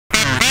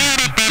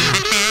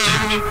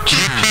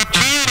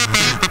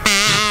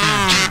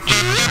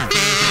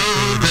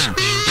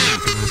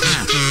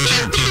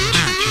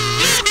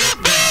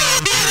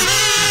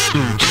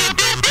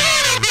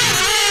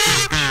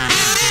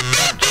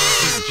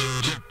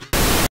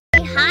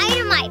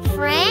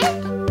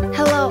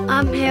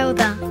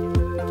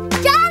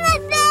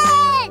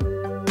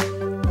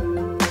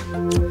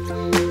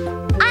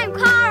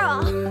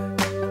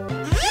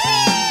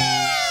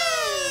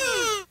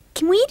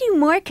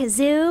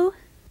kazoo?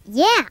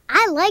 Yeah,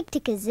 I like to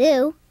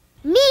kazoo.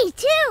 Me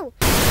too!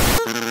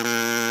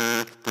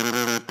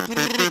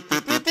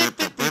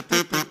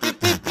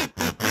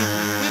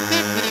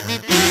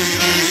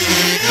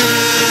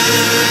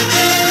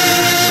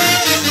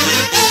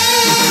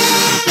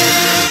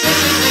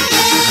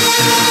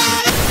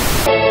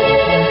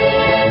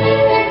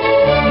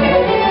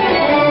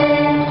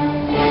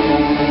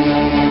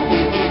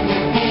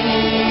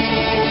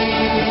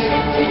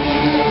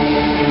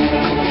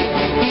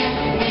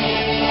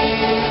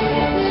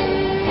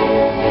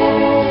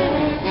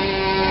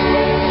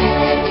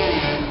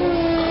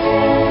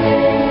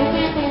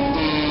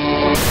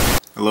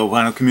 Hello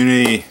vinyl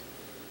community,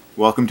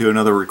 welcome to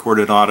another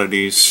recorded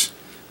Oddities.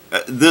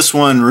 This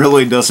one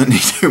really doesn't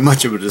need too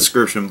much of a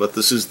description, but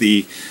this is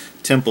the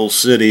Temple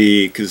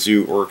City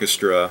Kazoo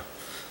Orchestra,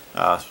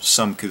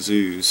 some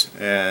kazoos,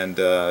 and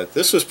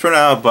this was put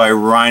out by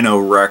Rhino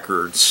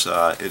Records.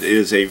 It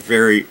is a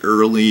very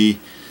early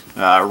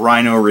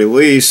Rhino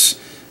release.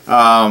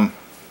 I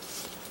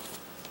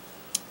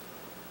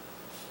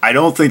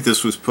don't think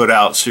this was put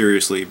out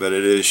seriously, but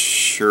it is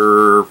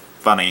sure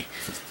funny.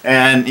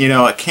 And you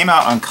know, it came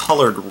out on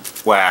colored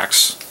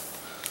wax.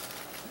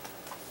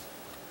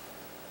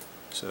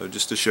 So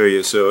just to show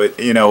you, so it,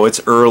 you know, it's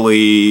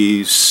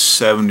early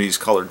 70s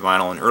colored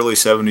vinyl, and early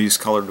 70s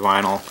colored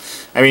vinyl,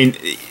 I mean,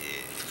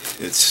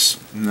 it's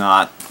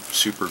not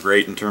super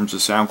great in terms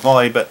of sound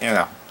quality, but you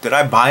know, did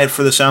I buy it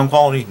for the sound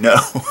quality? No,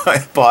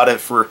 I bought it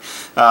for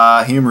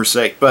humor's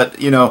sake. But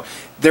you know,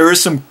 there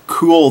is some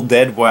cool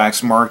dead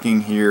wax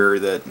marking here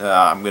that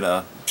I'm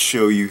gonna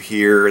show you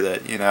here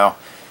that, you know,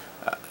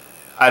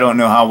 I don't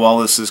know how well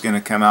this is going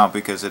to come out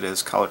because it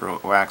is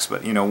colored wax,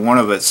 but you know, one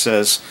of it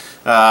says,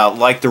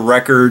 like the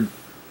record,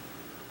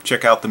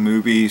 check out the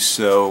movie.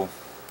 So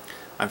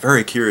I'm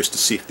very curious to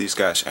see if these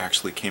guys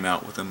actually came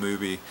out with a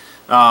movie.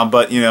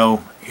 But you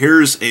know,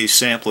 here's a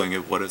sampling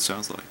of what it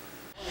sounds like.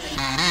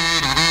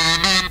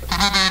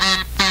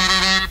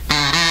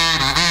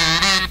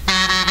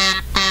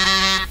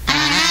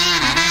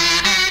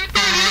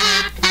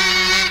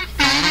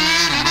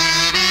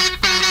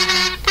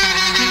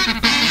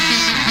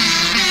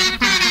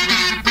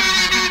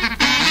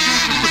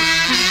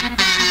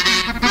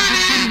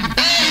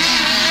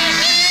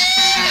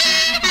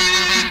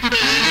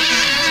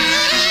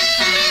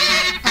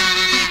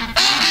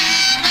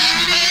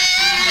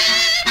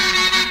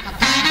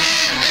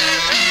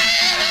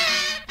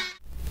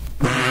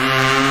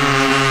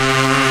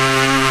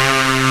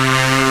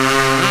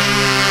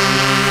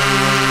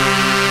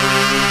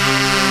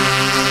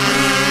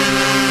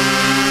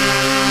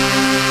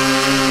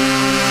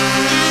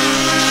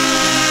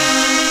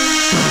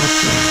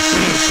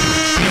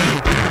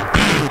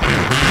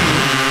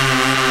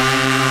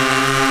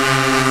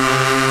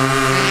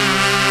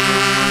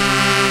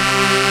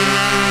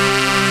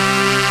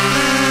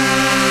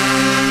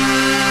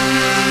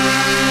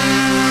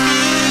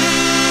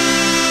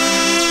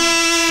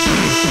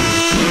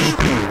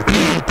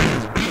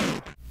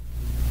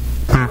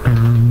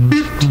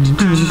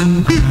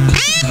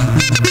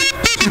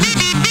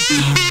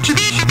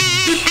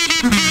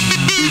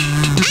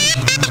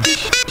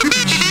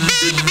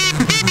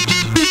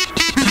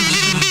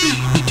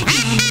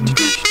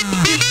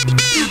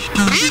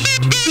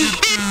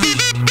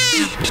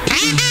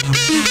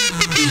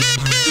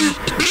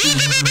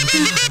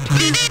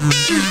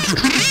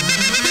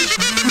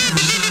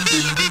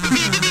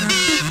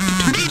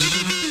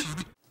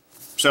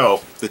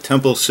 So, the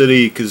Temple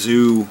City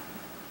Kazoo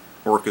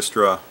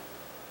Orchestra,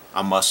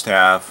 a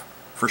must-have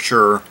for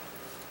sure.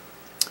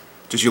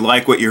 Did you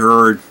like what you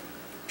heard?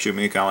 Shoot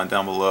me a comment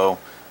down below,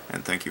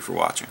 and thank you for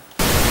watching.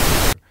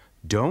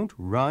 Don't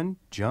run,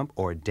 jump,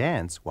 or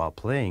dance while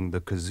playing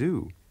the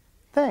kazoo.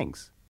 Thanks.